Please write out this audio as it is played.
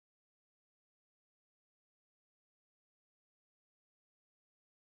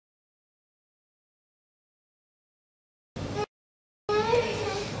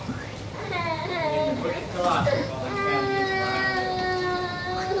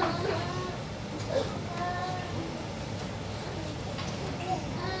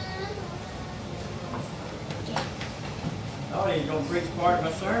thought he was going to preach part of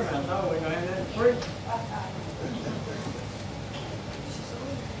my sermon. I thought we were going to have that to preach.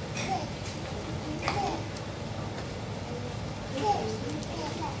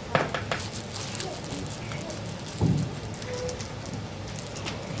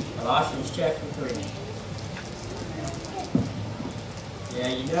 Colossians chapter 3. Yeah,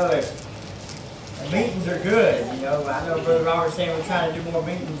 you know, the meetings are good. You know, I know Brother Robert saying we're trying to do more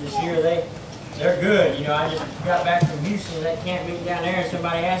meetings this year. They're good. You know, I just got back from Houston, that camp meeting down there, and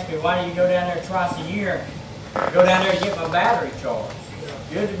somebody asked me, why do you go down there twice a year? I go down there to get my battery charged.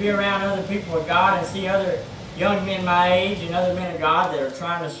 Good to be around other people of God and see other young men my age and other men of God that are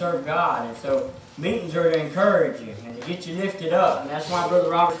trying to serve God. And so meetings are to encourage you and to get you lifted up. And that's why Brother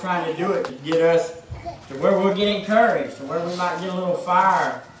Robert's trying to do it, to get us to where we'll get encouraged, to where we might get a little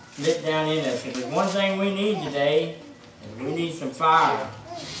fire lit down in us. If there's one thing we need today, we need some fire.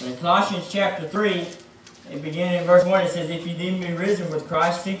 In Colossians chapter 3, beginning in verse 1, it says, If ye then be risen with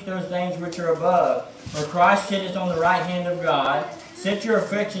Christ, seek those things which are above, where Christ sitteth on the right hand of God. Set your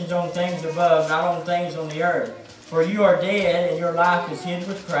affections on things above, not on things on the earth. For you are dead, and your life is hid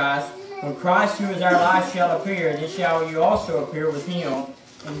with Christ. When Christ, who is our life, shall appear, then shall you also appear with him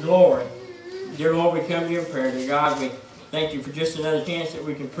in glory. Dear Lord, we come to you in prayer. Dear God, we thank you for just another chance that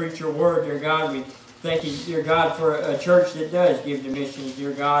we can preach your word. Dear God, we thank you, dear God, for a church that does give to missions,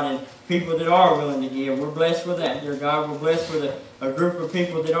 dear God, and people that are willing to give. We're blessed with that, dear God. We're blessed with a group of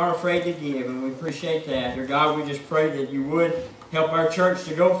people that aren't afraid to give, and we appreciate that. Dear God, we just pray that you would help our church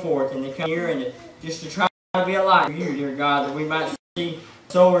to go forth and to come here and just to try to be a light for you, dear God, that we might see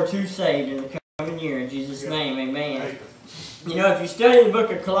a soul or two saved in the coming year. In Jesus' name, amen. You know, if you study the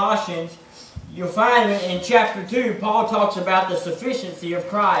book of Colossians, you'll find in chapter 2, Paul talks about the sufficiency of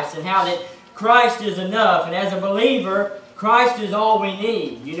Christ and how that Christ is enough. And as a believer, Christ is all we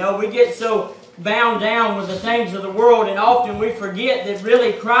need. You know, we get so bound down with the things of the world, and often we forget that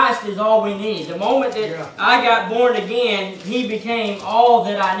really Christ is all we need. The moment that I got born again, He became all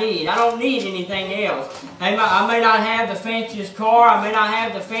that I need. I don't need anything else. I may not have the fanciest car, I may not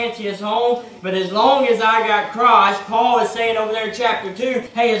have the fanciest home, but as long as I got Christ, Paul is saying over there in chapter 2,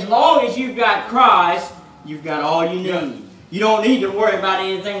 hey, as long as you've got Christ, you've got all you need. You don't need to worry about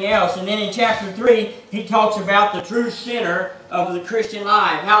anything else. And then in chapter 3, he talks about the true center of the Christian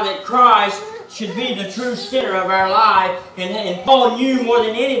life. How that Christ should be the true center of our life. And Paul knew more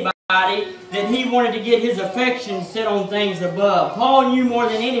than anybody that he wanted to get his affections set on things above. Paul knew more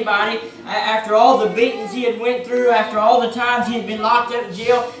than anybody, after all the beatings he had went through, after all the times he had been locked up in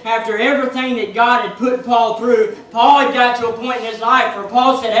jail, after everything that God had put Paul through, Paul had got to a point in his life where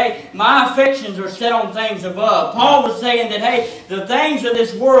Paul said, hey, my affections are set on things above. Paul was saying that, hey, the things of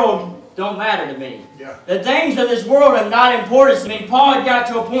this world don't matter to me. The things of this world are not important to me. Paul had got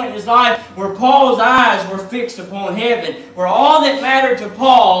to a point in his life where Paul's eyes were fixed upon heaven, where all that mattered to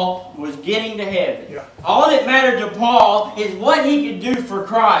Paul was getting to heaven. All that mattered to Paul is what he could do for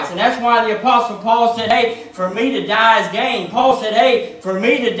Christ. And that's why the Apostle Paul said, hey, for me to die is gain. Paul said, hey, for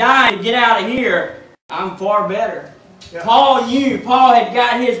me to die and get out of here, I'm far better. Paul knew. Paul had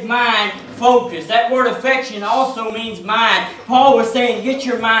got his mind focused. That word affection also means mind. Paul was saying, get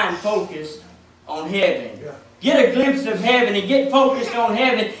your mind focused on heaven. Get a glimpse of heaven and get focused on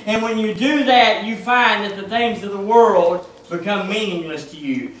heaven. And when you do that, you find that the things of the world become meaningless to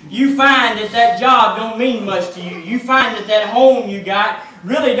you. You find that that job don't mean much to you. You find that that home you got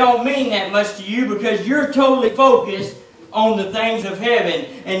really don't mean that much to you because you're totally focused on the things of heaven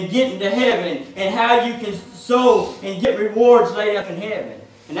and getting to heaven and how you can sow and get rewards laid up in heaven.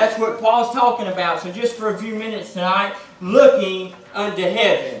 And that's what Paul's talking about. So just for a few minutes tonight, looking unto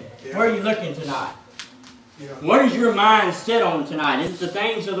heaven. Where are you looking tonight? What is your mind set on tonight? Is it the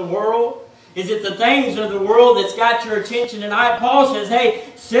things of the world? Is it the things of the world that's got your attention tonight? Paul says, hey,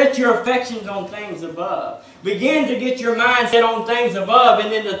 set your affections on things above. Begin to get your mind set on things above,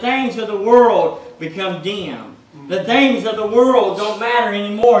 and then the things of the world become dim. The things of the world don't matter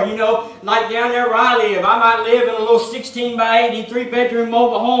anymore. You know, like down there where I live, I might live in a little 16 by 80, 3-bedroom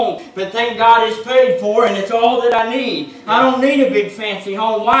mobile home, but thank God it's paid for and it's all that I need. I don't need a big fancy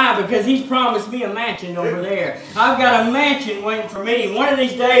home. Why? Because He's promised me a mansion over there. I've got a mansion waiting for me. One of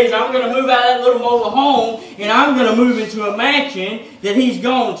these days I'm going to move out of that little mobile home and I'm going to move into a mansion that He's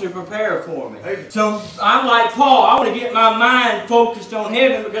going to prepare for me. So I'm like Paul, I want to get my mind focused on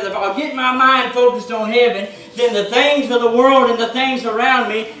heaven, because if I get my mind focused on heaven, then the things of the world and the things around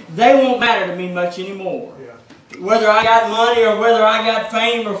me, they won't matter to me much anymore. Whether I got money or whether I got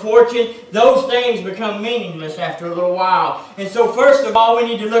fame or fortune, those things become meaningless after a little while. And so first of all, we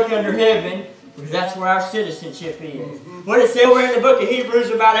need to look under heaven, because that's where our citizenship is. What it said over in the book of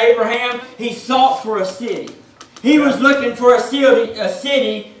Hebrews about Abraham, he sought for a city. He was looking for a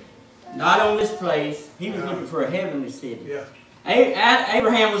city, not on this place. He was looking for a heavenly city. Yeah.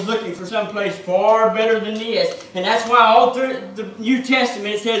 Abraham was looking for someplace far better than this. And that's why all through the New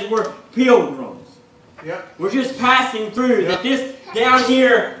Testament it says we're pilgrims. Yeah. We're just passing through. That this down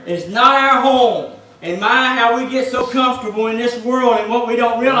here is not our home. And how we get so comfortable in this world, and what we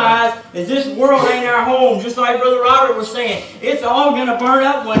don't realize is this world ain't our home. Just like Brother Robert was saying, it's all going to burn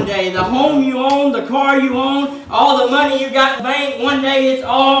up one day. The home you own, the car you own, all the money you got in the bank, one day it's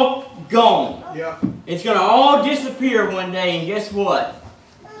all gone. Yeah. It's going to all disappear one day, and guess what?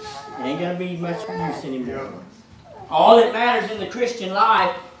 It ain't going to be much use anymore. All that matters in the Christian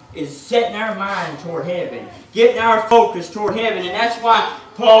life is setting our mind toward heaven, getting our focus toward heaven. And that's why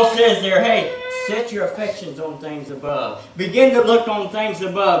Paul says there, hey, set your affections on things above. Begin to look on things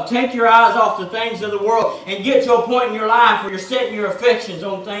above. Take your eyes off the things of the world and get to a point in your life where you're setting your affections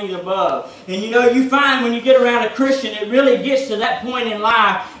on things above. And you know, you find when you get around a Christian, it really gets to that point in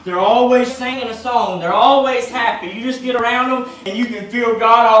life, they're always singing a song. They're always happy. You just get around them and you can feel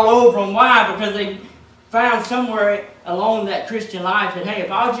God all over them. Why? Because they found somewhere along that Christian life that, hey,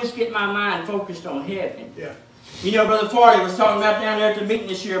 if I'll just get my mind focused on heaven. Yeah. You know, Brother Farley was talking about down there at the meeting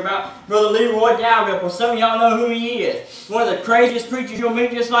this year about Brother Leroy Dalrymple. Some of y'all know who he is. One of the craziest preachers you'll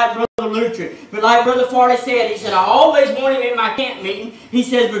meet, just like Brother Luther. But like Brother Farley said, he said, I always want him in my camp meeting. He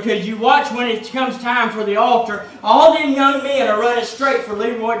says, because you watch when it comes time for the altar, all them young men are running straight for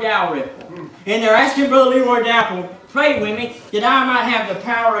Leroy Dalrymple. And they're asking Brother Leroy Dalrymple, pray with me that I might have the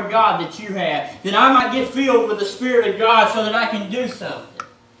power of God that you have. That I might get filled with the Spirit of God so that I can do something.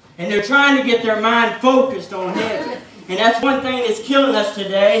 And they're trying to get their mind focused on heaven. And that's one thing that's killing us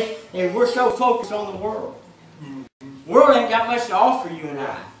today, is we're so focused on the world. The world ain't got much to offer you and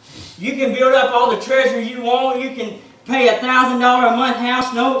I. You can build up all the treasure you want. You can pay $1,000 a month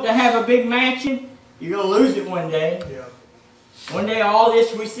house note to have a big mansion. You're going to lose it one day. Yeah. One day all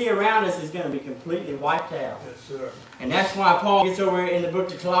this we see around us is going to be completely wiped out. Yes, sir. And that's why Paul gets over in the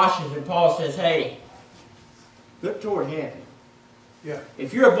book of Colossians and Paul says, hey, look toward heaven. Yeah.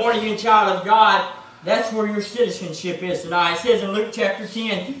 If you're a born-again child of God, that's where your citizenship is tonight. It says in Luke chapter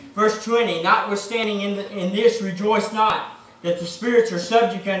 10, verse 20, notwithstanding in this, rejoice not that the spirits are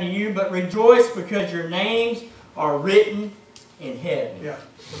subject unto you, but rejoice because your names are written in heaven. Yeah.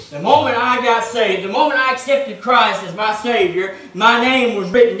 The moment I got saved, the moment I accepted Christ as my Savior, my name was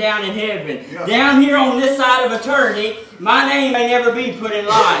written down in heaven. Yeah. Down here on this side of eternity, my name may never be put in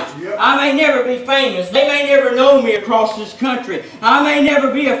lights. Yeah. I may never be famous. They may never know me across this country. I may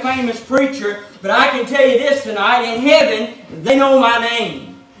never be a famous preacher, but I can tell you this tonight, in heaven, they know my name.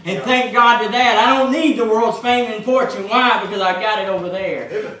 And thank God to that. I don't need the world's fame and fortune. Why? Because I got it over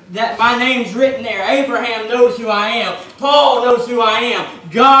there. That my name's written there. Abraham knows who I am. Paul knows who I am.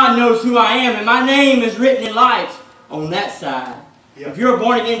 God knows who I am. And my name is written in lights on that side. Yep. If you're a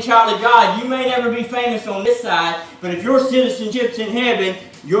born-again child of God, you may never be famous on this side, but if your citizenship's in heaven,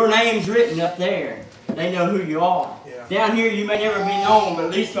 your name's written up there. They know who you are. Yeah. Down here, you may never be known, but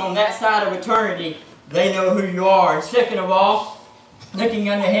at least on that side of eternity, they know who you are. And second of all, looking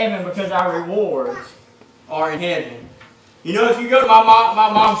unto heaven because our rewards are in heaven. You know, if you go to my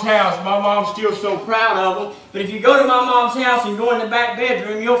mom's house, my mom's still so proud of them, but if you go to my mom's house and go in the back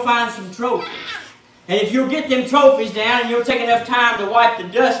bedroom, you'll find some trophies. And if you'll get them trophies down and you'll take enough time to wipe the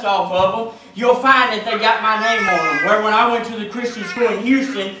dust off of them, you'll find that they got my name on them. Where when I went to the Christian school in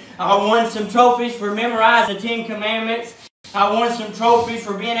Houston, I won some trophies for memorizing the 10 Commandments. I won some trophies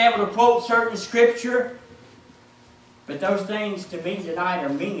for being able to quote certain scripture. But those things to me tonight are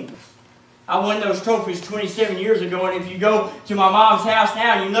meaningless. I won those trophies 27 years ago, and if you go to my mom's house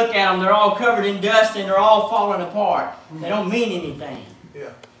now and you look at them, they're all covered in dust and they're all falling apart. They don't mean anything. Yeah.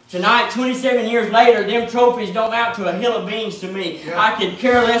 Tonight, 27 years later, them trophies don't amount to a hill of beans to me. Yeah. I could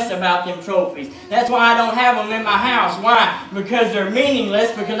care less about them trophies. That's why I don't have them in my house. Why? Because they're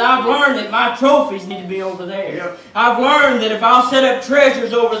meaningless, because I've learned that my trophies need to be over there. Yeah. I've learned that if I'll set up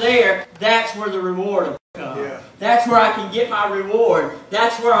treasures over there, that's where the reward will come. Yeah. That's where I can get my reward.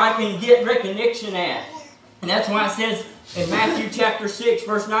 That's where I can get recognition at. And that's why it says in Matthew chapter 6,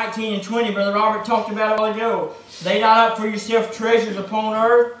 verse 19 and 20, Brother Robert talked about it a while ago. Lay not up for yourself treasures upon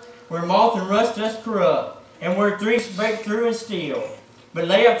earth, where moth and rust doth corrupt, and where thieves break through and steal. But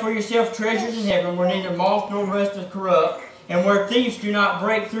lay up for yourself treasures in heaven, where neither moth nor rust doth corrupt, and where thieves do not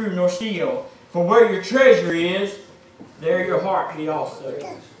break through nor steal. For where your treasure is, there your heart be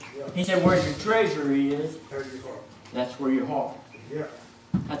also. He said, where your treasure is, that's where your heart. Yeah.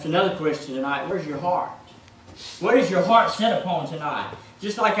 That's another question tonight. Where's your heart? What is your heart set upon tonight?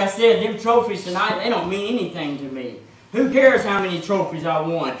 Just like I said, them trophies tonight, they don't mean anything to me. Who cares how many trophies I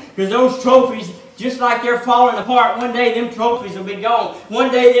won? Because those trophies, just like they're falling apart, one day them trophies will be gone.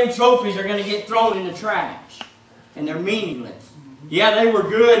 One day them trophies are going to get thrown in the trash. And they're meaningless. Yeah, they were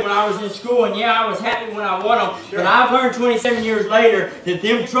good when I was in school, and yeah, I was happy when I won them. Sure. But I've learned 27 years later that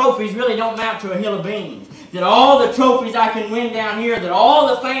them trophies really don't amount to a hill of beans. That all the trophies I can win down here, that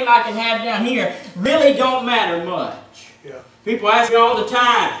all the fame I can have down here, really don't matter much. Yeah. People ask me all the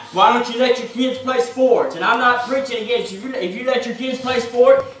time, why don't you let your kids play sports? And I'm not preaching against you. If you let your kids play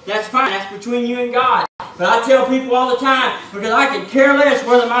sport, that's fine. That's between you and God. But I tell people all the time, because I could care less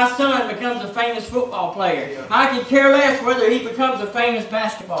whether my son becomes a famous football player. Yeah. I could care less whether he becomes a famous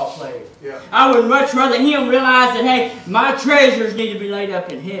basketball player. Yeah. I would much rather him realize that, hey, my treasures need to be laid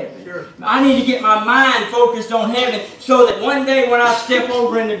up in heaven. Sure. I need to get my mind focused on heaven so that one day when I step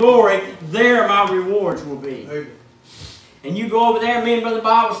over into glory, there my rewards will be. Amen. And you go over there, me and Brother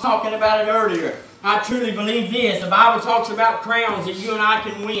Bob was talking about it earlier. I truly believe this. The Bible talks about crowns that you and I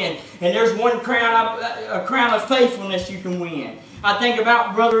can win. And there's one crown, a crown of faithfulness you can win. I think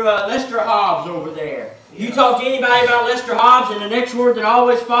about Brother Lester Hobbs over there. Yeah. You talk to anybody about Lester Hobbs, and the next word that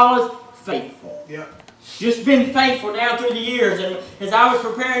always follows, faithful. Yeah. Just been faithful down through the years. And as I was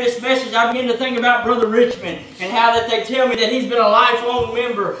preparing this message, I began to think about Brother Richmond and how that they tell me that he's been a lifelong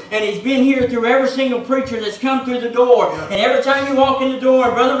member and he's been here through every single preacher that's come through the door. Yeah. And every time you walk in the door,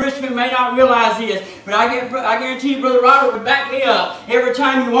 and Brother Richmond may not realize this, but I guarantee you Brother Robert would back me up. Every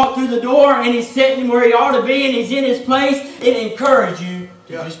time you walk through the door and he's sitting where he ought to be and he's in his place, it encourages you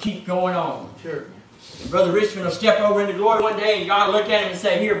to just keep going on. Sure. And Brother Richmond will step over into glory one day and God will look at him and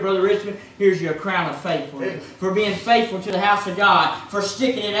say, here, Brother Richmond, here's your crown of faithfulness. For being faithful to the house of God. For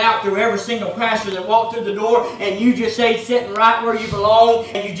sticking it out through every single pastor that walked through the door and you just stayed sitting right where you belong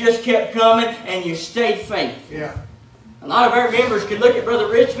and you just kept coming and you stayed faithful. Yeah. A lot of our members could look at Brother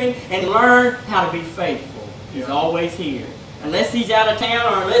Richmond and learn how to be faithful. He's always here. Unless he's out of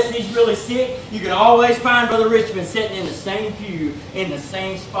town or unless he's really sick, you can always find Brother Richmond sitting in the same pew, in the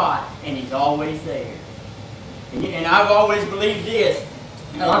same spot, and he's always there. And I've always believed this.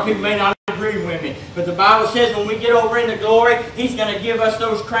 A lot of people may not agree with me, but the Bible says when we get over into glory, He's going to give us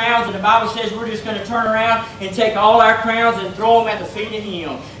those crowns, and the Bible says we're just going to turn around and take all our crowns and throw them at the feet of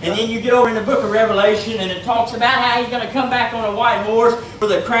Him. And then you get over in the book of Revelation, and it talks about how He's going to come back on a white horse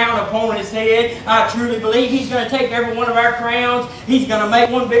with a crown upon His head. I truly believe He's going to take every one of our crowns. He's going to make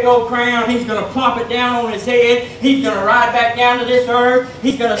one big old crown. He's going to plump it down on His head. He's going to ride back down to this earth.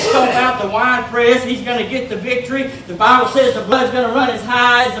 He's going to stomp out the wine press. He's going to get the victory. The Bible says the blood's going to run as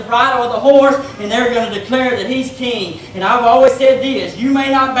high as the bridle of the horse, and they're going to declare that He's King. And I've always said this, you may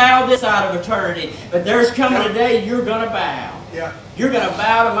not bow this side of eternity, but there's coming a day you're going to bow. Yeah. You're going to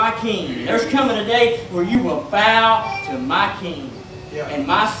bow to my King. There's coming a day where you will bow to my King and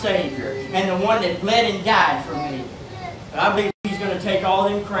my Savior and the one that bled and died for me. But I believe He's going to take all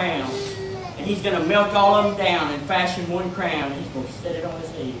them crowns and He's going to melt all of them down and fashion one crown. He's going to set it on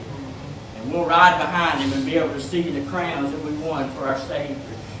His head. And we'll ride behind Him and be able to see the crowns that we won for our Savior.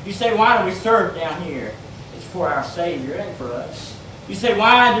 You say, why do we serve down here? It's for our Savior, it ain't for us. You say,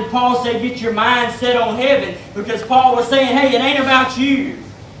 why did Paul say, get your mind set on heaven? Because Paul was saying, hey, it ain't about you.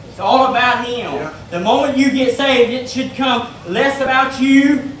 It's all about Him. Yeah. The moment you get saved, it should come less about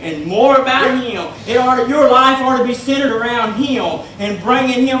you and more about Him. Your life ought to be centered around Him and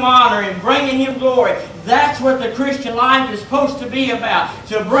bringing Him honor and bringing Him glory. That's what the Christian life is supposed to be about.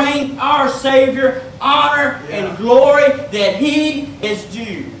 To bring our Savior honor and glory that He is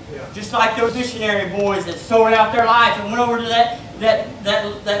due. Yeah. Just like those missionary boys that sold out their life and went over to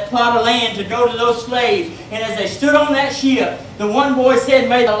that plot of land to go to those slaves. And as they stood on that ship, the one boy said,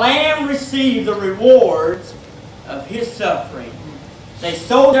 may the Lamb receive the rewards of His suffering. They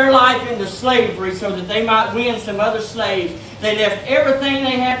sold their life into slavery so that they might win some other slaves. They left everything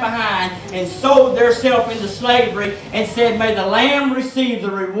they had behind and sold themselves into slavery and said, may the Lamb receive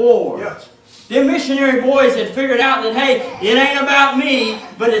the reward. Yes. Them missionary boys had figured out that, hey, it ain't about me,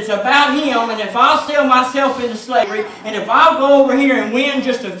 but it's about Him. And if I'll sell myself into slavery, and if I'll go over here and win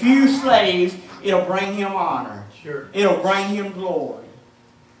just a few slaves, it'll bring Him honor. Sure. It'll bring Him glory.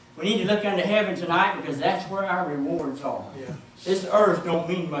 We need to look unto heaven tonight because that's where our rewards are. Yeah. This earth don't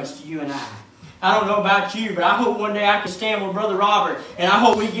mean much to you and I. I don't know about you, but I hope one day I can stand with Brother Robert, and I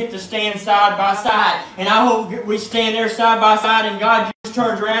hope we get to stand side by side, and I hope we stand there side by side, and God just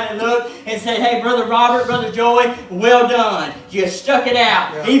turns around and looks and says, hey, Brother Robert, Brother Joey, well done. You stuck it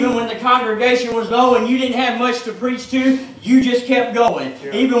out. Yeah. Even when the congregation was low and you didn't have much to preach to, you just kept going.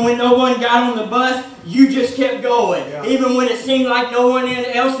 Yeah. Even when no one got on the bus, you just kept going. Yeah. Even when it seemed like no one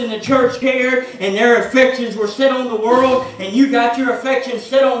else in the church cared and their affections were set on the world and you got your affections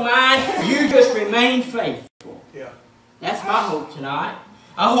set on mine, you just remained faithful. Yeah. That's my hope tonight.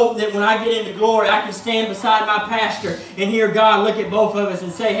 I hope that when I get into glory, I can stand beside my pastor and hear God look at both of us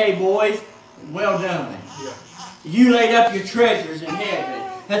and say, hey, boys, well done. Yeah. You laid up your treasures in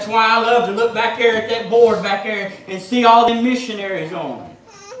heaven. That's why I love to look back there at that board back there and see all them missionaries on it.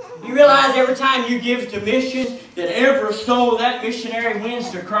 You realize every time you give to missions, that every soul that missionary wins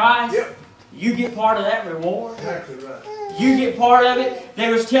to Christ, yep, you get part of that reward. Exactly right. You get part of it.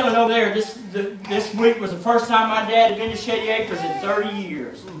 They was telling over there, this week was the first time my dad had been to Shady Acres in 30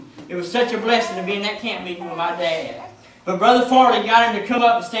 years. It was such a blessing to be in that camp meeting with my dad. But Brother Farley got him to come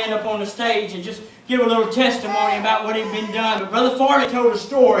up and stand up on the stage and just give a little testimony about what had been done. But Brother Farley told a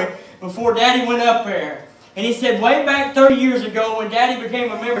story before Daddy went up there. And he said way back 30 years ago when Daddy became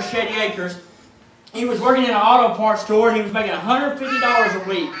a member of Shady Acres, he was working in an auto parts store and he was making $150 a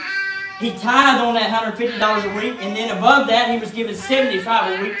week. He tithed on that $150 a week, and then above that he was giving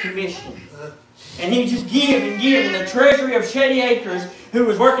 $75 a week to missions. And he just give and give. And the treasury of Shady Acres, who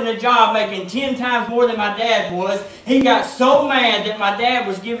was working a job making 10 times more than my dad was, he got so mad that my dad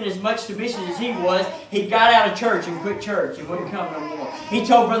was giving as much to missions as he was, he got out of church and quit church and wouldn't come no more. He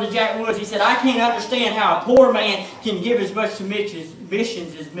told Brother Jack Woods, he said, I can't understand how a poor man can give as much to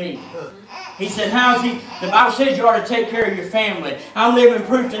missions as me. He said, how's he? The Bible says you ought to take care of your family. I'm living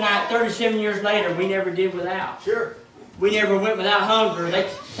proof tonight, 37 years later, we never did without. Sure. We never went without hunger.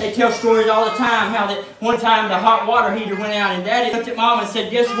 They tell stories all the time how that one time the hot water heater went out and Daddy looked at Mom and said,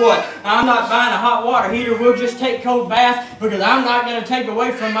 guess what? I'm not buying a hot water heater. We'll just take cold baths because I'm not going to take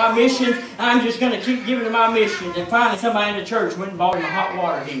away from my missions. I'm just going to keep giving to my missions. And finally somebody in the church went and bought him a hot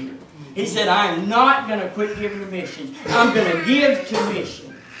water heater. He said, I'm not going to quit giving to missions. I'm going to give to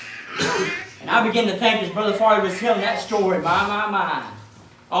missions. And I began to think as Brother Farley was telling that story, my.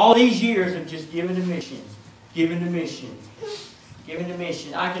 All these years of just giving to missions. Giving to missions. Giving to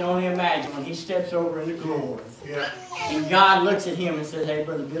missions. I can only imagine when he steps over into glory. Yeah. And God looks at him and says, hey,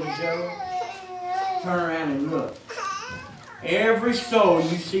 Brother Billy Joe, turn around and look. Every soul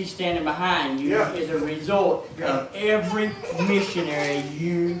you see standing behind you is a result of every missionary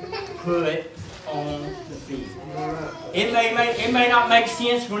you put on the field. It may not make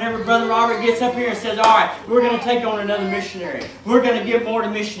sense whenever Brother Robert gets up here and says, all right, we're going to take on another missionary. We're going to give more to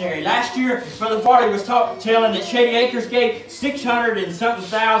missionary. Last year, Brother Farley was telling that Shady Acres gave $600 and something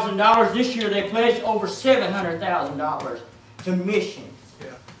thousand. This year they pledged over $700,000 to missions. Yeah.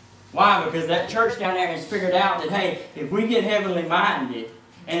 Why? Because that church down there has figured out that, hey, if we get heavenly minded,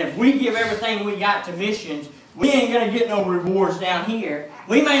 and if we give everything we got to missions, we ain't going to get no rewards down here.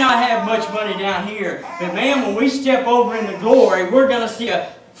 We may not have much money down here, but man, when we step over into glory, we're going to see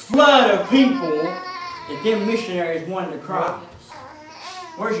a flood of people that them missionaries wanted to Christ.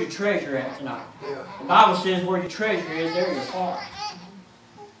 Where's your treasure at tonight? The Bible says where your treasure is, there your heart.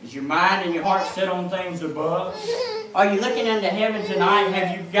 Is your mind and your heart set on things above? Are you looking unto heaven tonight?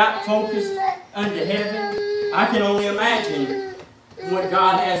 Have you got focused unto heaven? I can only imagine what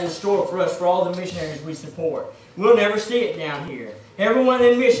God has in store for us, for all the missionaries we support. We'll never see it down here. Every one of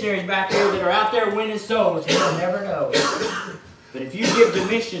them missionaries back there that are out there winning souls, we'll never know. But if you give to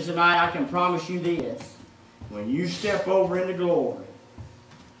missions tonight, I can promise you this. When you step over into glory,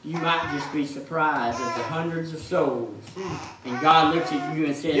 you might just be surprised at the hundreds of souls. And God looks at you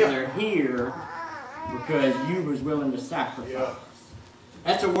and says, they're here because you was willing to sacrifice.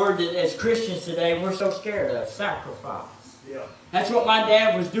 That's a word that as Christians today, we're so scared of, sacrifice. Yeah. That's what my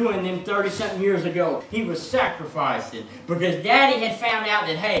dad was doing them 30-something years ago. He was sacrificing. Because Daddy had found out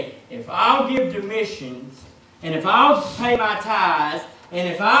that, hey, if I'll give to missions, and if I'll pay my tithes, and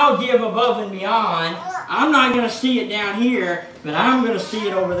if I'll give above and beyond, I'm not going to see it down here, but I'm going to see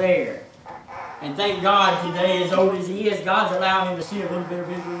it over there. And thank God today, as old as he is, God's allowing him to see a little bit of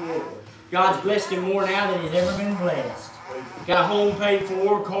his reward. God's blessed him more now than he's ever been blessed. Got a home paid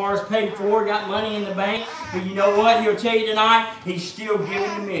for, cars paid for, got money in the bank. But you know what? He'll tell you tonight, he's still giving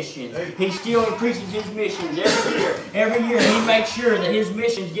to missions. He still increases his missions every year. Every year he makes sure that his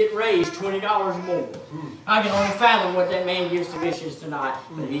missions get raised $20 more. I can only fathom what that man gives to missions tonight.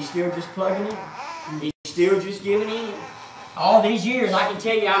 But he's still just plugging in. He's still just giving in. All these years, I can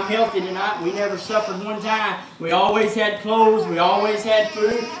tell you I'm healthy tonight. We never suffered one time. We always had clothes. We always had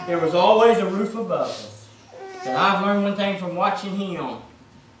food. There was always a roof above us. And I've learned one thing from watching him.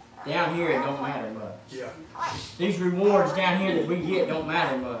 Down here, it don't matter much. Yeah. These rewards down here that we get don't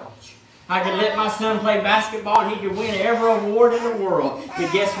matter much. I could let my son play basketball and he could win every award in the world.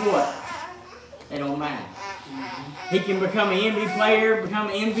 But guess what? They don't matter. He can become an NBA player, become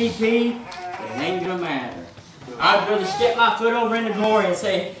an MVP, but it ain't going to matter. I'd rather step my foot over into glory and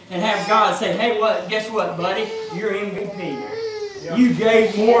say, and have God say, hey, guess what, buddy? You're MVP. Yeah. You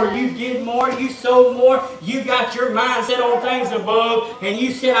gave more, you did more, you sold more, you got your mindset on things above, and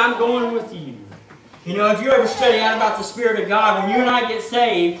you said, I'm going with you. You know, if you ever study out about the Spirit of God, when you and I get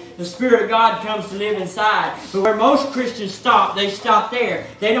saved, the Spirit of God comes to live inside. But where most Christians stop, they stop there.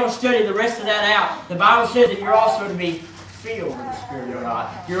 They don't study the rest of that out. The Bible says that you're also to be filled with the Spirit of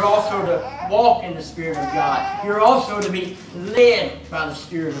God. You're also to walk in the Spirit of God. You're also to be led by the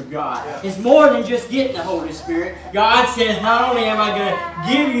Spirit of God. It's more than just getting the Holy Spirit. God says, not only am I going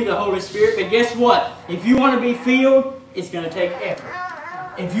to give you the Holy Spirit, but guess what? If you want to be filled, it's going to take effort.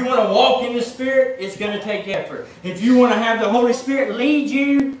 If you want to walk in the Spirit, it's going to take effort. If you want to have the Holy Spirit lead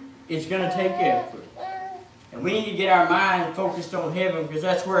you, it's going to take effort. And we need to get our mind focused on heaven, because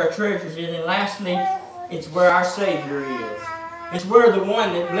that's where our treasures is. And lastly, it's where our Savior is. It's where the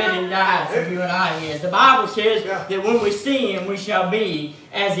one that bled and died for you and I is. The Bible says that when we see Him, we shall be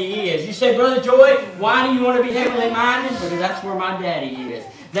as He is. You say, Brother Joy, why do you want to be heavenly minded? Because that's where my daddy is.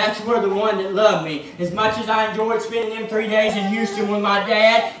 That's where the one that loved me. As much as I enjoyed spending them 3 days in Houston with my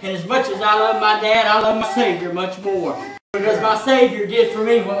dad, and as much as I love my dad, I love my Savior much more. Because my Savior did for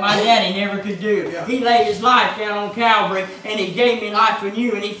me what my daddy never could do. He laid His life down on Calvary, and He gave me life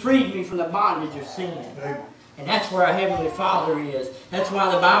anew, and He freed me from the bondage of sin. And that's where our Heavenly Father is. That's why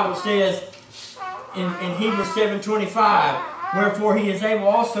the Bible says in Hebrews 7:25, wherefore He is able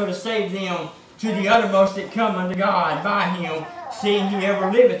also to save them to the uttermost that come unto God by Him, seeing He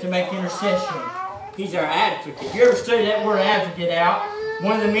ever liveth to make intercession. He's our advocate. You ever study that word advocate out?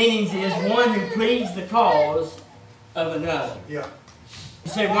 One of the meanings is one who pleads the cause of another. Yeah. You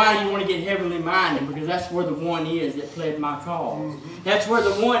say, why do you want to get heavenly minded? Because that's where the one is that pled my cause. That's where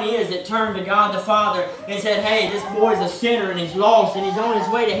the one is that turned to God the Father and said, hey, this boy's a sinner and he's lost and he's on his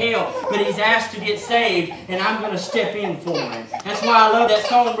way to hell, but he's asked to get saved, and I'm going to step in for him. That's why I love that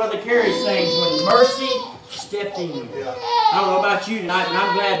song Brother Carey sings, when mercy stepped in. I don't know about you tonight, but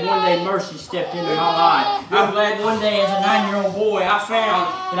I'm glad one day mercy stepped into my life. I'm glad one day as a 9-year-old boy I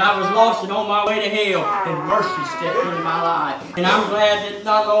found that I was lost and on my way to hell, and mercy stepped into my life. And I'm glad that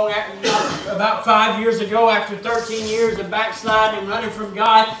not long after, about 5 years ago, after 13 years of backsliding and running from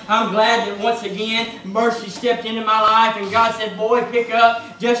God, I'm glad that once again mercy stepped into my life, and God said, boy, pick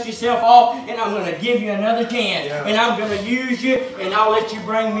up, dust yourself off, and I'm going to give you another chance. And I'm going to use you, and I'll let you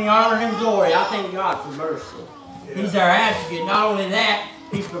bring me honor and glory. I thank God for mercy. He's our advocate. Not only that,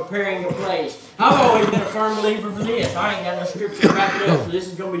 He's preparing a place. I've always been a firm believer for this. I ain't got no scripture to back it up, so this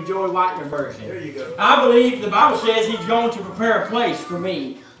is going to be Joy Whitener version. There you go. I believe the Bible says He's going to prepare a place for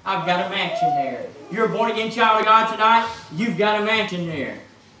me. I've got a mansion there. You're a born-again child of God tonight, you've got a mansion there.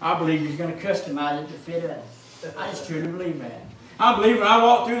 I believe He's going to customize it to fit us. I just truly believe that. I believe when I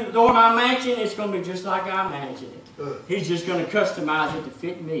walk through the door of my mansion, it's going to be just like I imagined it. He's just going to customize it to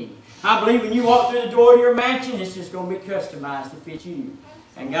fit me. I believe when you walk through the door of your mansion, it's just going to be customized to fit you.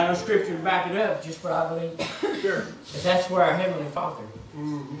 And got no scripture to back it up, just what I believe. Sure. But that's where our Heavenly Father.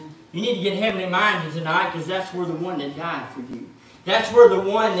 You need to get heavenly minded tonight, because that's where the one that died for you. That's where the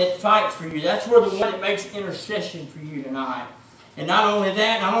one that fights for you. That's where the one that makes intercession for you tonight. And not only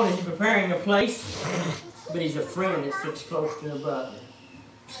that, not only is He preparing a place, but He's a friend that sticks close to a brother.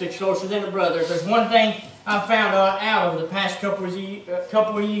 Sticks closer than a brother. If there's one thing I found out over the past couple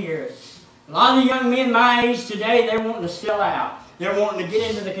of years, a lot of the young men my age today, they're wanting to sell out. They're wanting to get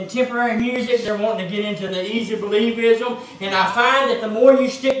into the contemporary music. They're wanting to get into the easy believism. And I find that the more you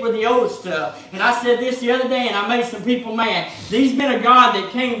stick with the old stuff, and I said this the other day and I made some people mad, these men of God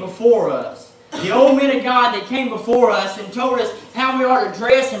that came before us, the old men of God that came before us and told us how we are to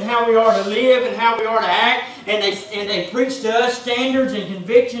dress and how we are to live and how we are to act, and they preached to us standards and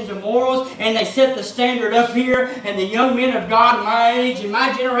convictions and morals, and they set the standard up here. And the young men of God in my age, in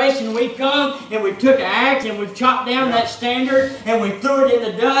my generation, we've come and we've took an axe and we've chopped down that standard and we threw it in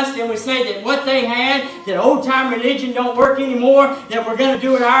the dust, and we say that what they had, that old-time religion don't work anymore, that we're going to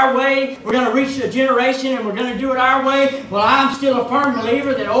do it our way, we're going to reach the generation and we're going to do it our way. Well, I'm still a firm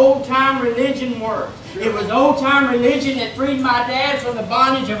believer that old-time religion works. It was old-time religion that freed my dad from the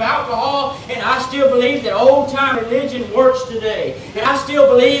bondage of alcohol, and I still believe that old-time religion works today. And I still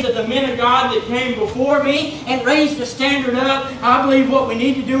believe that the men of God that came before me and raised the standard up, I believe what we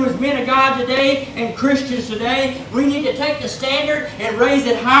need to do as men of God today and Christians today, we need to take the standard and raise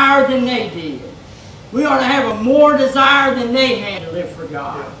it higher than they did. We ought to have a more desire than they had to live for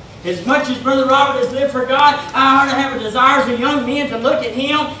God. As much as Brother Robert has lived for God, I ought to have a desire as a young man to look at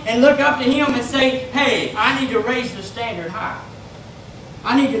him and look up to him and say, hey, I need to raise the standard high.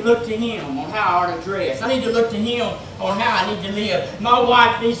 I need to look to Him on how I ought to dress. I need to look to Him on how I need to live. My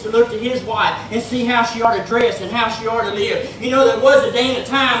wife needs to look to his wife and see how she ought to dress and how she ought to live. You know, there was a day and a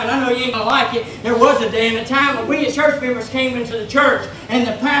time, and I know you ain't going to like it, there was a day and a time when we as church members came into the church, and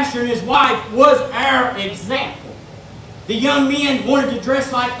the pastor and his wife was our example. The young men wanted to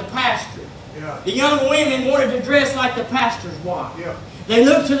dress like the pastor. Yeah. The young women wanted to dress like the pastor's wife. Yeah. They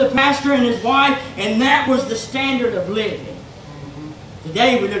looked to the pastor and his wife, and that was the standard of living.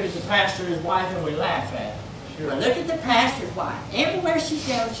 Today we look at the pastor and his wife and we laugh at it. Sure. Well, look at the pastor's wife. Everywhere she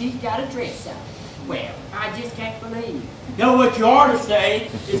goes, she's got a dress on. Well, I just can't believe it. No, what you ought to say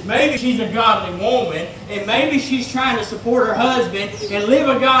is maybe she's a godly woman, and maybe she's trying to support her husband and live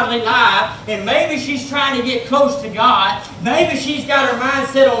a godly life, and maybe she's trying to get close to God. Maybe she's got her mind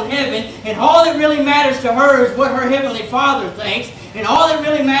set on heaven, and all that really matters to her is what her Heavenly Father thinks. And all that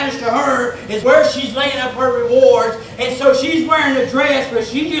really matters to her is where she's laying up her rewards. And so she's wearing a dress, but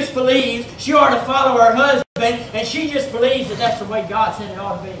she just believes she ought to follow her husband, and she just believes that that's the way God said it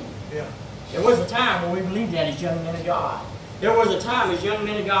ought to be. Yeah. There was a time when we believed that as young men of God. There was a time as young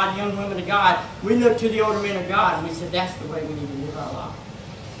men of God, young women of God, we looked to the older men of God and we said, that's the way we need to live our life.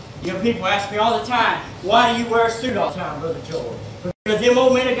 You know, people ask me all the time, why do you wear a suit all the time, Brother Joy? Because them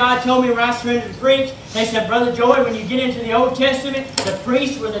old men of God told me when I surrendered to preach, they said, Brother Joy, when you get into the Old Testament, the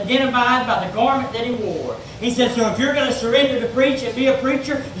priest was identified by the garment that he wore. He said, so if you're going to surrender to preach and be a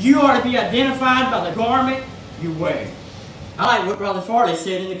preacher, you ought to be identified by the garment you wear. I like what Brother Farley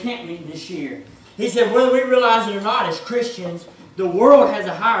said in the camp meeting this year. He said, whether we realize it or not, as Christians, the world has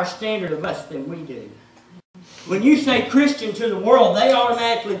a higher standard of us than we do. When you say Christian to the world, they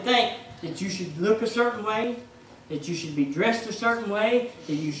automatically think that you should look a certain way, that you should be dressed a certain way,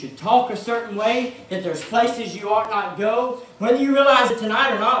 that you should talk a certain way, that there's places you ought not go. Whether you realize it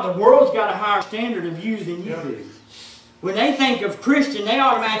tonight or not, the world's got a higher standard of you than you do. When they think of Christian, they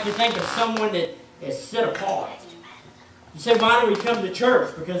automatically think of someone that is set apart. You say, why do we come to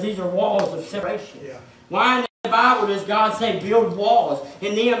church? Because these are walls of separation. Yeah. Why in the Bible does God say build walls?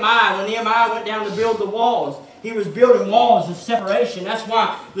 In Nehemiah, when Nehemiah went down to build the walls, he was building walls of separation. That's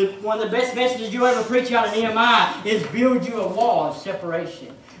why one of the best messages you ever preach out of Nehemiah is build you a wall of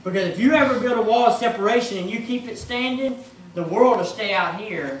separation. Because if you ever build a wall of separation and you keep it standing, the world will stay out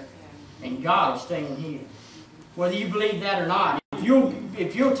here and God will stay in here. Whether you believe that or not.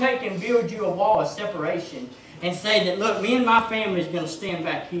 If you'll take and build you a wall of separation and say that, look, me and my family is going to stand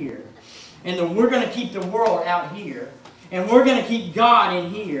back here. And we're going to keep the world out here. And we're going to keep God in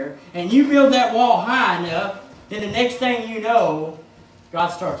here. And you build that wall high enough, then the next thing you know, God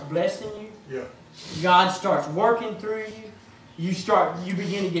starts blessing you. Yeah. God starts working through you. You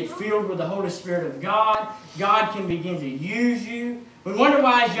begin to get filled with the Holy Spirit of God. God can begin to use you. We wonder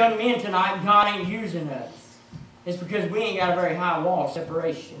why as young men tonight, God ain't using us. It's because we ain't got a very high wall of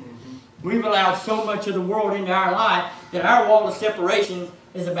separation. We've allowed so much of the world into our life that our wall of separation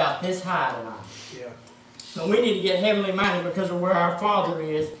is about this high tonight. Yeah. So we need to get heavenly minded because of where our Father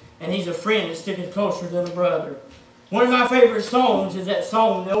is, and He's a friend that sticks closer than a brother. One of my favorite songs is that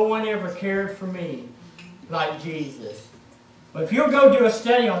song, No One Ever Cared for Me Like Jesus. But if you'll go do a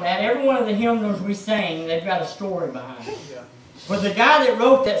study on that, every one of the hymnals we sing, they've got a story behind it. Yeah. But the guy that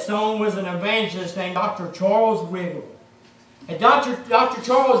wrote that song was an evangelist named Dr. Charles Wiggle. And Dr.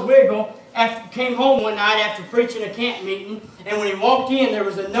 Charles Wiggle came home one night after preaching a camp meeting, and when he walked in, there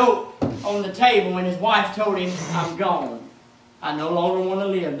was a note on the table, and his wife told him, I'm gone. I no longer want to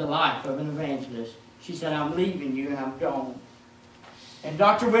live the life of an evangelist. She said, I'm leaving you, and I'm gone. And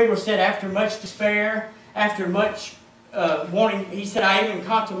Dr. Wiggle said, after much despair, after much wanting, he said, I even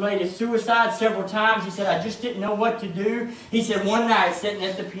contemplated suicide several times. He said, I just didn't know what to do. He said, one night, sitting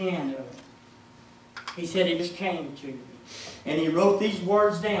at the piano, he said, it just came to me. And he wrote these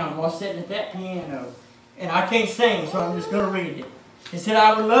words down while sitting at that piano. And I can't sing, so I'm just going to read it. He said,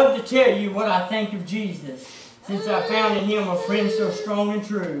 I would love to tell you what I think of Jesus, since I found in Him a friend so strong and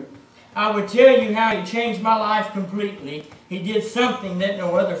true. I would tell you how He changed my life completely. He did something that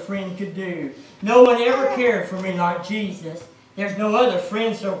no other friend could do. No one ever cared for me like Jesus. There's no other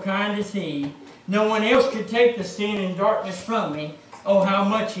friend so kind as He. No one else could take the sin and darkness from me. Oh, how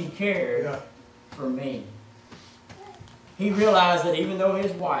much He cared for me. He realized that even though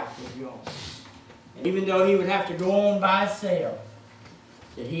his wife was gone, and even though he would have to go on by himself,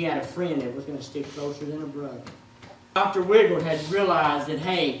 that he had a friend that was going to stick closer than a brother. Dr. Wiggle had realized that,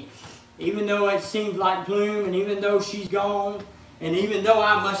 hey, even though it seemed like gloom, and even though she's gone, and even though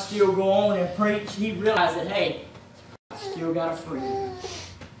I must still go on and preach, he realized that, hey, I've still got a friend.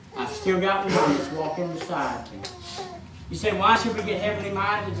 I've still got one that's walking beside me. You say, why should we get heavenly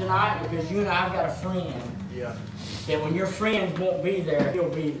minded tonight? Because you and I have got a friend. Yeah. that when your friends won't be there, He'll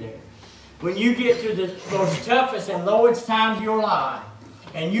be there. When you get to the most toughest and lowest times of your life,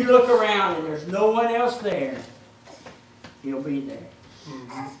 and you look around and there's no one else there, He'll be there.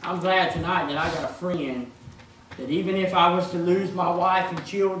 I'm glad tonight that I got a friend that even if I was to lose my wife and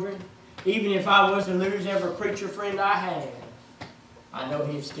children, even if I was to lose every preacher friend I had, I know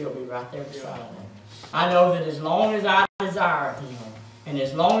He'd still be right there beside me. I know that as long as I desire Him, and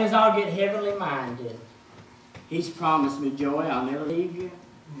as long as I'll get heavenly minded, He's promised me, Joey, I'll never leave you.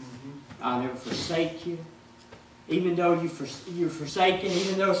 I'll never forsake you. Even though you're forsaken,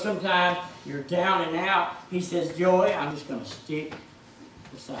 even though sometimes you're down and out, He says, Joey, I'm just going to stick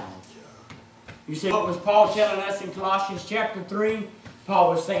beside you. You see, what was Paul telling us in Colossians chapter 3?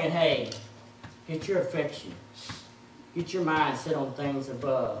 Paul was saying, hey, get your affection. Get your mind set on things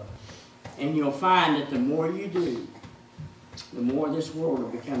above. And you'll find that the more you do, the more this world will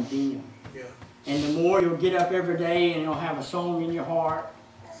become dim. Yeah. And the more you'll get up every day and you'll have a song in your heart.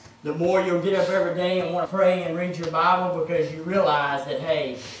 The more you'll get up every day and want to pray and read your Bible because you realize that,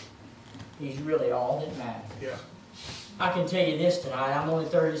 hey, He's really all that matters. Yeah. I can tell you this tonight. I'm only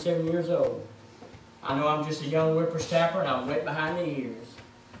 37 years old. I know I'm just a young whippersnapper and I'm wet behind the ears.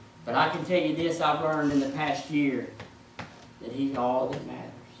 But I can tell you this, I've learned in the past year that He's all that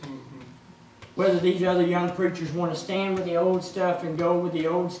matters. Whether these other young preachers want to stand with the old stuff and go with the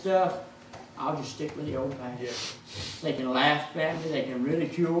old stuff, I'll just stick with the old pastor. Yeah. They can laugh at me, they can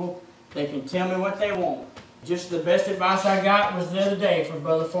ridicule, they can tell me what they want. Just the best advice I got was the other day from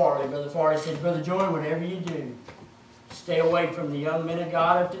Brother Farley. Brother Farley said, Brother Joy, whatever you do, stay away from the young men of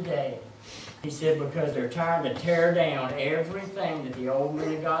God of today. He said, because they're trying to tear down everything that the old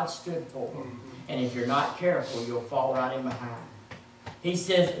men of God stood for. And if you're not careful, you'll fall right in behind. He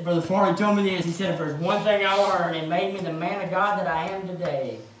says, Brother Farley told me this, he said, if there's one thing I learned and made me the man of God that I am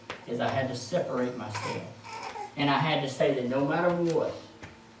today, is I had to separate myself. And I had to say that no matter what,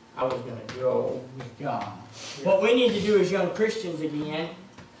 I was going to go with God. Yeah. What we need to do as young Christians again,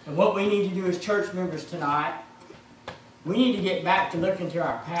 and what we need to do as church members tonight, we need to get back to looking to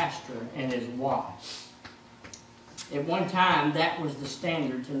our pastor and his wife. At one time, that was the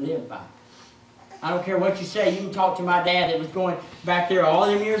standard to live by. I don't care what you say. You can talk to my dad that was going back there all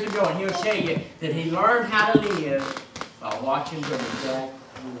them years ago, and he'll tell you that he learned how to live by watching Brother Jack.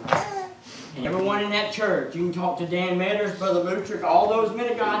 And everyone in that church, you can talk to Dan Metters, Brother Lutrick, all those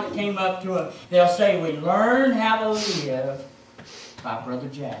men of God that came up to him, they'll say, we learned how to live by Brother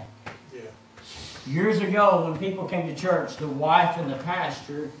Jack. Yeah. Years ago, when people came to church, the wife and the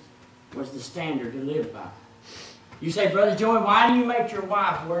pastor was the standard to live by. You say, Brother Joey, why do you make your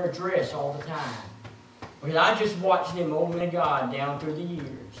wife wear a dress all the time? Because I just watched them old men of God down through the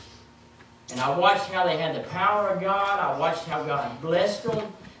years. And I watched how they had the power of God. I watched how God blessed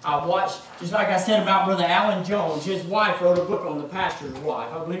them. I watched, just like I said about Brother Alan Jones, his wife wrote a book on the pastor's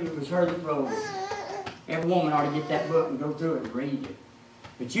wife. I believe it was her that wrote it. Every woman ought to get that book and go through it and read it.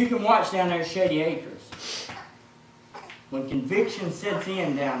 But you can watch down there at Shady Acres. When conviction sets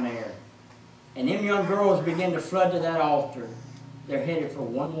in down there, and them young girls begin to flood to that altar, they're headed for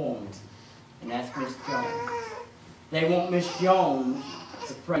one woman, and that's Miss Jones. They want Miss Jones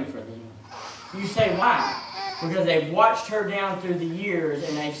to pray for them. You say, why? Because they've watched her down through the years,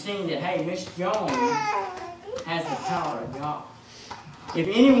 and they've seen that, hey, Miss Jones has the power of God. If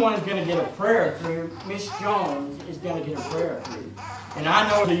anyone's going to get a prayer through, Miss Jones is going to get a prayer through. And I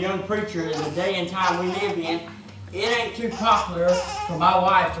know as a young preacher, in the day and time we live in, it ain't too popular for my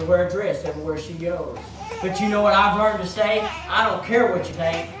wife to wear a dress everywhere she goes. But you know what I've learned to say? I don't care what you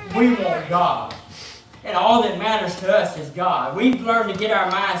think. We want God. And all that matters to us is God. We've learned to get our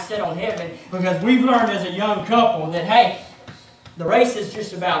minds set on heaven because we've learned as a young couple that, hey, the race is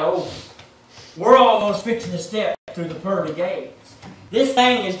just about over. We're almost fixing to step through the pearly gates. This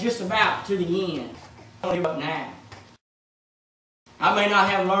thing is just about to the end. Don't give up now. I may not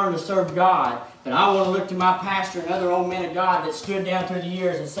have learned to serve God, but I want to look to my pastor and other old men of God that stood down through the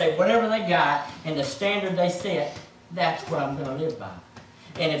years and say, whatever they got and the standard they set, that's what I'm going to live by.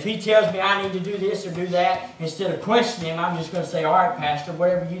 And if he tells me I need to do this or do that, instead of questioning him, I'm just going to say, all right, Pastor,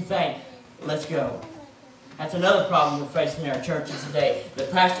 whatever you think, let's go. That's another problem we're facing in our churches today. The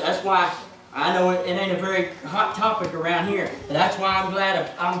pastor, that's why I know it ain't a very hot topic around here, but that's why I'm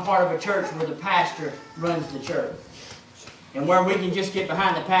glad I'm part of a church where the pastor runs the church. And where we can just get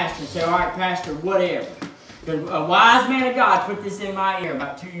behind the pastor and say, all right, Pastor, whatever. Because a wise man of God put this in my ear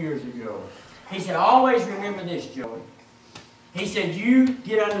about 2 years ago. He said, always remember this, Joey. He said, you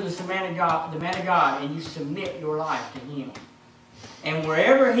get under the man of God, and you submit your life to Him. And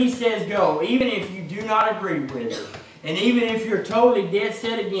wherever He says go, even if you do not agree with it, and even if you're totally dead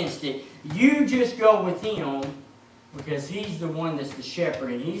set against it, you just go with Him Because he's the one that's the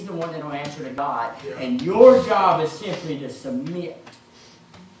shepherd, and he's the one that will answer to God. Yeah. And your job is simply to submit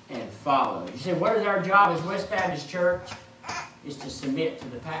and follow. You say, what is our job as West Baptist Church? Is to submit to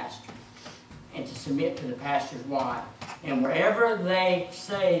the pastor. And to submit to the pastor's wife. And wherever they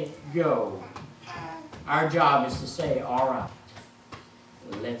say go, our job is to say, all right,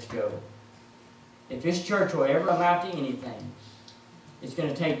 let's go. If this church will ever amount to anything, it's going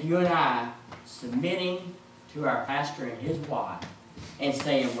to take you and I submitting to our pastor and his wife and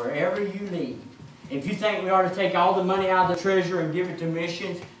saying, wherever you lead, if you think we ought to take all the money out of the treasury and give it to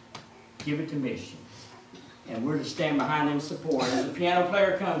missions, give it to missions. And we're to stand behind them and support. As the piano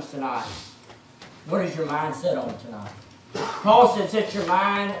player comes tonight, what is your mind set on tonight? Paul said, set your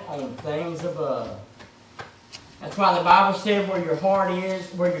mind on things above. That's why the Bible said where your heart is,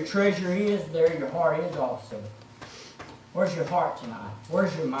 where your treasure is, there your heart is also. Where's your heart tonight?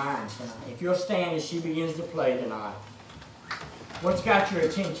 Where's your mind tonight? If you'll stand as she begins to play tonight, what's got your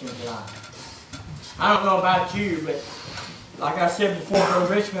attention tonight? I don't know about you, but like I said before,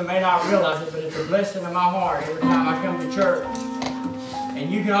 Brother Richmond may not realize it, but it's a blessing in my heart every time I come to church.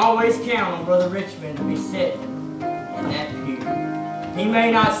 And you can always count on Brother Richmond to be sitting in that pew. He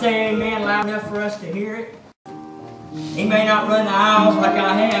may not say amen loud enough for us to hear it. He may not run the aisles like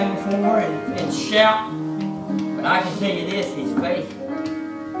I have before and shout. But I can tell you this, he's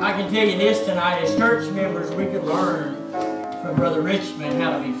faithful. I can tell you this tonight, as church members, we could learn from Brother Richmond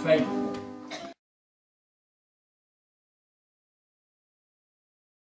how to be faithful.